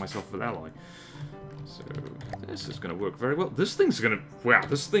blinding myself with alloy. So, this is going to work very well. This thing's going to... Wow,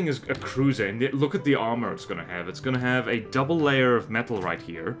 this thing is a cruiser. And look at the armor it's going to have. It's going to have a double layer of metal right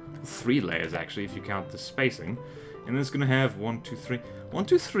here. 3 layers, actually, if you count the spacing. And then it's going to have 1, 2, 3... 1,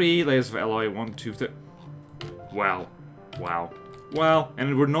 2, 3 layers of alloy. 1, 2, 3... Wow. Wow. Wow.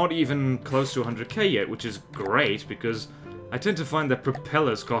 And we're not even close to 100k yet, which is great, because I tend to find that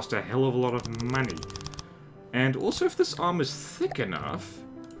propellers cost a hell of a lot of money. And also, if this arm is thick enough...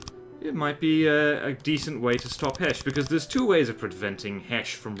 It might be a decent way to stop Hesh, because there's 2 ways of preventing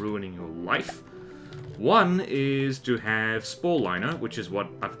Hesh from ruining your life. One is to have Spore Liner, which is what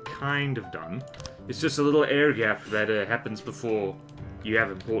I've kind of done. It's just a little air gap that happens before you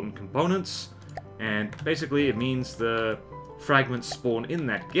have important components, and basically it means the fragments spawn in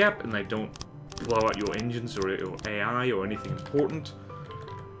that gap, and they don't blow out your engines or your AI or anything important.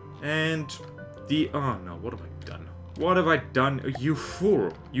 And the... Oh no, what have I done? What have I done? You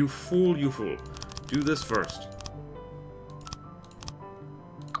fool. You fool, you fool. Do this first.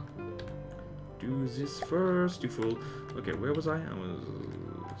 Do this first, you fool. Okay, where was I? I was...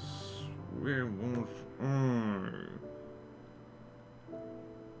 Where was I?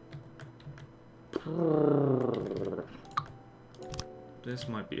 This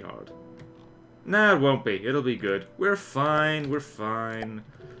might be hard. Nah, it won't be. It'll be good. We're fine. We're fine.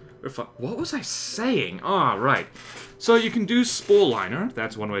 What was I saying? Ah, right. So you can do Spore Liner,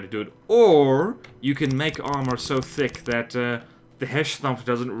 that's one way to do it, or you can make armor so thick that the Hesh Thump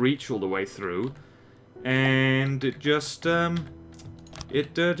doesn't reach all the way through, and it just, the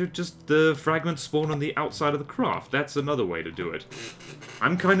fragments spawn on the outside of the craft. That's another way to do it.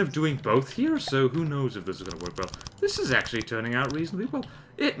 I'm kind of doing both here, so who knows if this is going to work well. This is actually turning out reasonably well.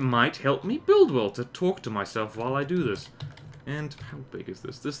 It might help me build well to talk to myself while I do this. And how big is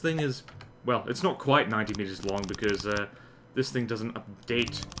this? This thing is... Well, it's not quite 90 meters long because this thing doesn't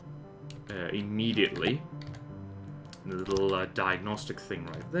update immediately. The little diagnostic thing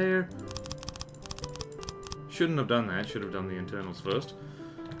right there. Shouldn't have done that. Should have done the internals first.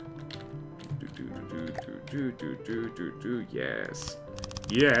 Yes.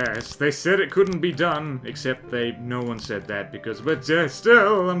 Yes, they said it couldn't be done, except no one said that because, but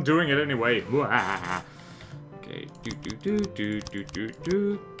still, I'm doing it anyway. Okay,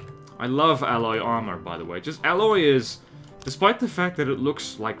 I love alloy armor, by the way. Just alloy is, despite the fact that it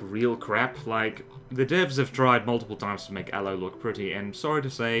looks like real crap, like, the devs have tried multiple times to make alloy look pretty, and sorry to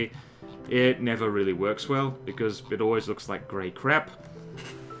say, it never really works well, because it always looks like grey crap.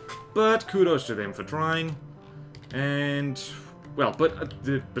 But kudos to them for trying. And, well, but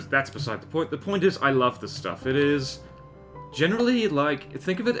that's beside the point. The point is, I love this stuff. It is generally, like,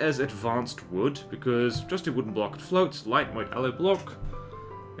 think of it as advanced wood, because just a wooden block, it floats, lightweight alloy block,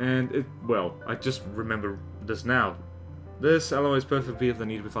 and it, well, I just remember this now. This alloy is perfect if they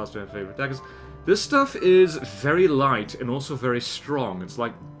need to be faster than favorite attackers. This stuff is very light and also very strong. It's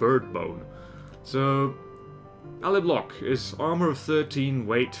like bird bone. So, alloy block is armor of 13,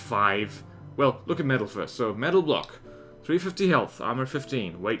 weight 5. Well, look at metal first. So, metal block, 350 health, armor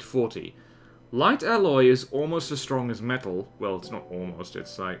 15, weight 40. Light alloy is almost as strong as metal. Well, it's not almost,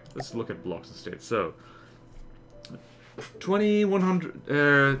 it's like, let's look at blocks instead. So,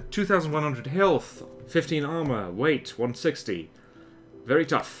 2100 health, 15 armor, weight 160. Very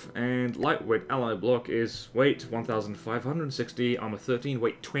tough. And lightweight alloy block is weight 1560, armor 13,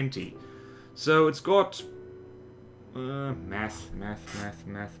 weight 20. So it's got math,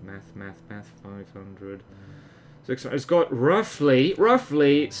 500. 600. It's got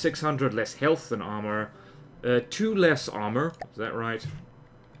roughly 600 less health than armor, 2 less armor. Is that right?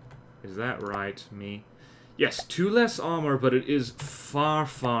 Is that right, me? Yes, 2 less armor, but it is far,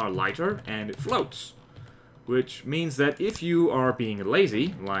 far lighter, and it floats. Which means that if you are being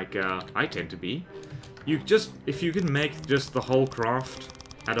lazy, like I tend to be, you just, if you can make just the whole craft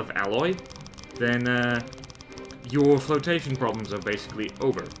out of alloy, then your flotation problems are basically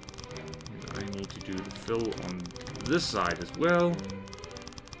over. And I need to do the fill on this side as well.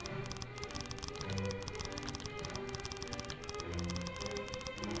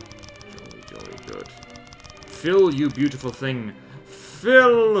 Jolly good. Fill, you beautiful thing.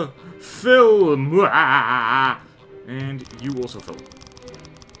 Fill! Fill! And you also fill.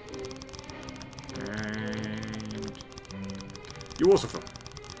 And you also fill.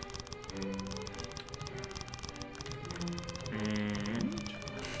 And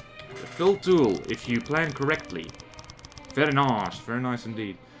the fill tool, if you plan correctly. Very nice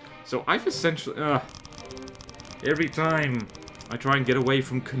indeed. So I've essentially, every time I try and get away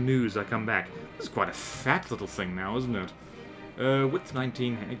from canoes, I come back. This is quite a fat little thing now, isn't it? Width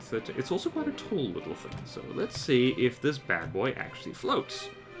 19, height 30. It's also quite a tall little thing. So let's see if this bad boy actually floats.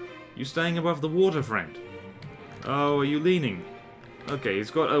 You staying above the water, friend? Oh, are you leaning? Okay, he's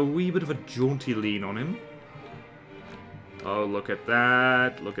got a wee bit of a jaunty lean on him. Oh, look at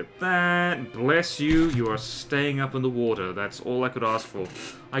that. Look at that. Bless you. You are staying up in the water. That's all I could ask for.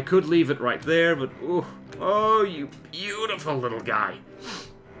 I could leave it right there, but... Ooh, oh, you beautiful little guy.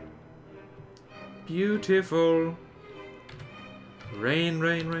 Beautiful. Rain,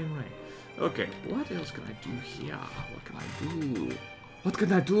 rain, rain, rain. Okay, what else can I do here? What can I do? What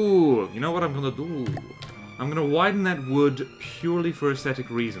can I do? You know what I'm gonna do? I'm gonna widen that wood purely for aesthetic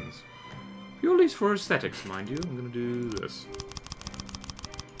reasons. Purely for aesthetics, mind you. I'm gonna do this.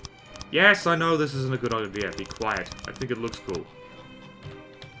 Yes, I know this isn't a good idea. Be quiet. I think it looks cool.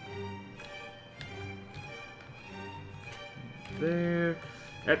 There.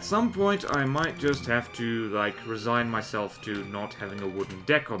 At some point, I might just have to, like, resign myself to not having a wooden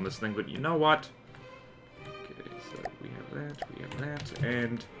deck on this thing, but you know what? Okay, so we have that,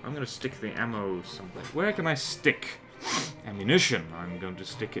 and I'm gonna stick the ammo someplace. Where can I stick ammunition? I'm going to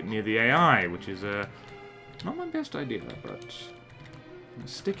stick it near the AI, which is, not my best idea, but I'm gonna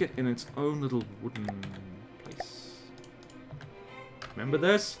stick it in its own little wooden place. Remember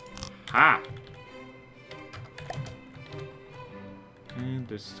this? Ha! And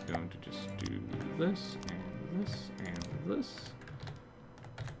this is going to just do this, and this, and this.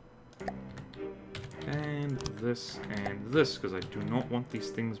 And this, and this, because I do not want these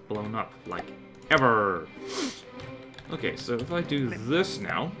things blown up, like, ever. Okay, so if I do this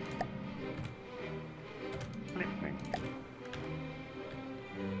now...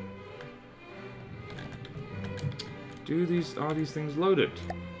 Are these things loaded?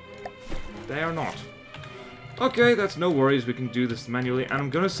 They are not. Okay, that's no worries, we can do this manually, and I'm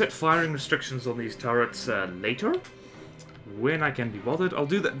gonna set firing restrictions on these turrets later, when I can be bothered. I'll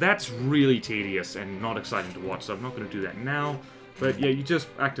do that. That's really tedious and not exciting to watch, so I'm not gonna do that now. But yeah, you just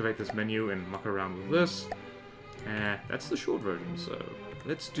activate this menu and muck around with this. That's the short version, so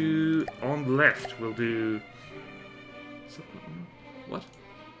let's do, on the left, we'll do... What?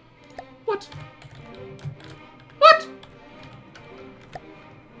 What? What? What?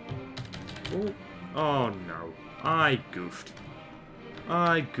 Oh, oh no. I goofed.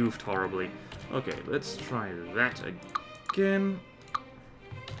 I goofed horribly. Okay, let's try that again.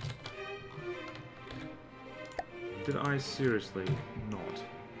 Did I seriously not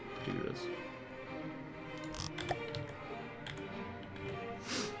do this?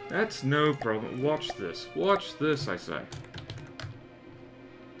 That's no problem. Watch this. Watch this, I say.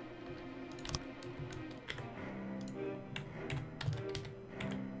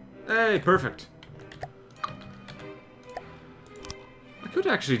 Hey, perfect. I could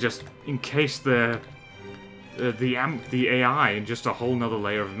actually just encase the AI in just a whole nother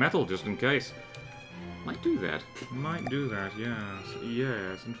layer of metal, just in case. Might do that. Might do that, yes.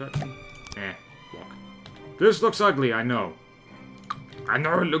 Yes, in fact... block. This looks ugly, I know. I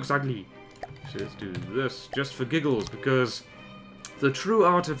know it looks ugly. So let's do this just for giggles, because the true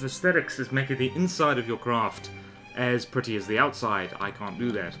art of aesthetics is making the inside of your craft as pretty as the outside. I can't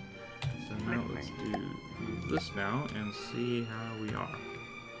do that. So now let's do this now and see how we are.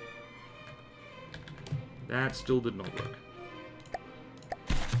 That still did not work.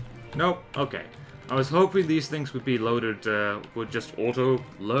 Nope, okay. I was hoping these things would be loaded, would just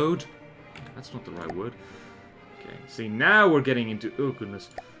auto-load. That's not the right word. Okay, see, now we're getting into... Oh, goodness.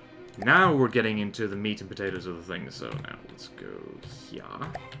 Now we're getting into the meat and potatoes of the thing. So now let's go here.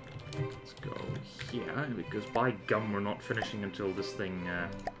 Let's go here, because by gum, we're not finishing until this thing...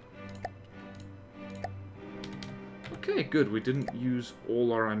 Okay, good. We didn't use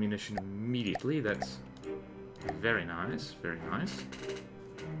all our ammunition immediately. That's very nice. Very nice.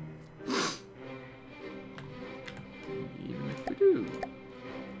 Even if we do.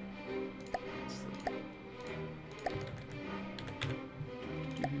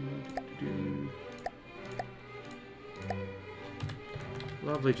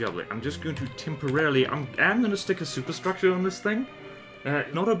 Lovely jubbly. I'm just going to temporarily... I am going to stick a superstructure on this thing.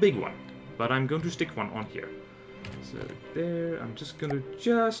 Not a big one, but I'm going to stick one on here. So there, I'm just going to,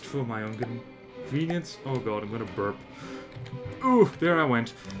 just for my own convenience... Oh god, I'm going to burp. Ooh, there I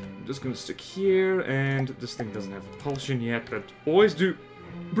went. I'm just going to stick here, and this thing doesn't have propulsion yet, but always do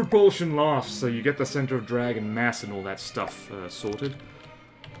propulsion last, so you get the center of drag and mass and all that stuff sorted.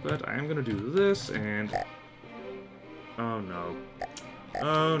 But I am going to do this, and... Oh no.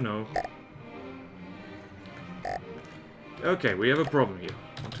 Oh no. Okay, we have a problem here.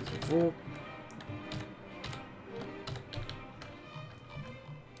 1, 2, 3, 4.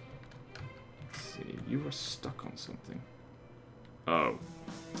 Let's see, you are stuck on something. Oh.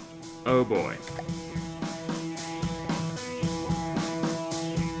 Oh boy.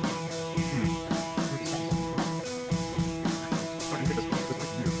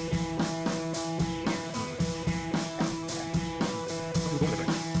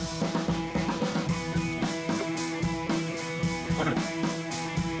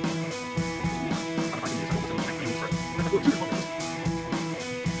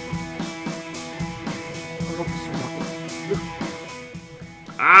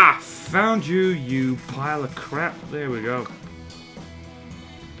 Ah! Found you, you pile of crap. There we go.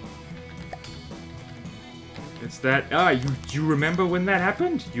 It's that... Ah, you remember when that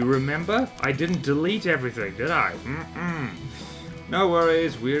happened? You remember? I didn't delete everything, did I? No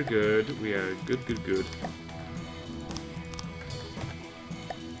worries, we're good. We are good, good, good.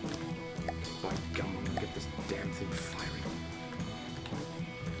 By gum, I'm gonna get this damn thing firing.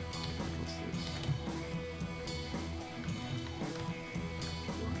 What's this?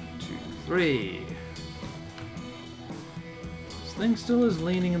 1, 2, 3. This thing still is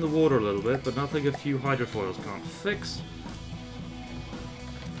leaning in the water a little bit, but nothing a few hydrofoils can't fix.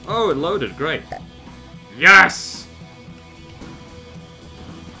 Oh, it loaded. Great. Yes!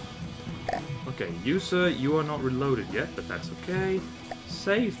 Okay, you, sir, you are not reloaded yet, but that's okay.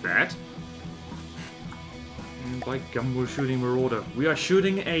 Save that. And by gum, we're shooting Marauder. We are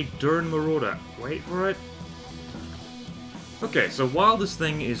shooting a darn Marauder. Wait for it. Okay, so while this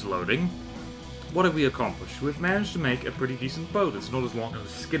thing is loading, what have we accomplished? We've managed to make a pretty decent boat. It's not as long and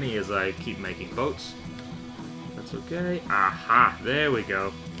skinny as I keep making boats. That's okay. Aha! There we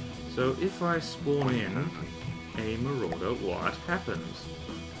go. So if I spawn in a Marauder, what happens?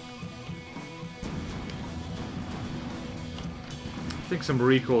 I think some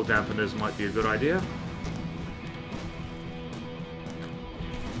recoil dampeners might be a good idea.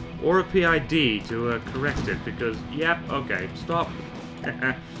 Or a PID to correct it, because, yep, okay, stop.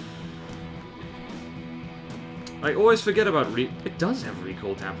 I always forget about it does have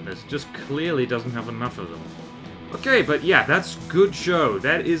recoil dampeners, just clearly doesn't have enough of them. Okay, but yeah, that's good show.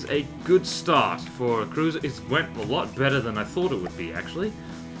 That is a good start for a cruiser. It went a lot better than I thought it would be, actually.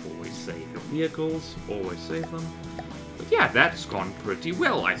 Always save your vehicles, always save them. But yeah, that's gone pretty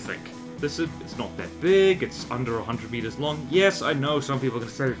well, I think. It's not that big, it's under 100 meters long. Yes, I know some people can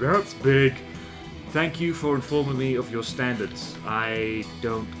say, that's big. Thank you for informing me of your standards. I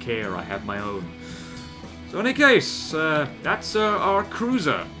don't care, I have my own. So in any case, that's our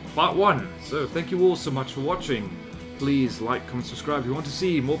cruiser, part 1. So thank you all so much for watching. Please like, comment, subscribe if you want to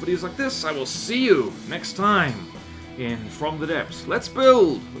see more videos like this. I will see you next time in From the Depths. Let's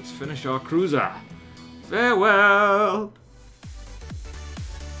build! Let's finish our cruiser. Farewell!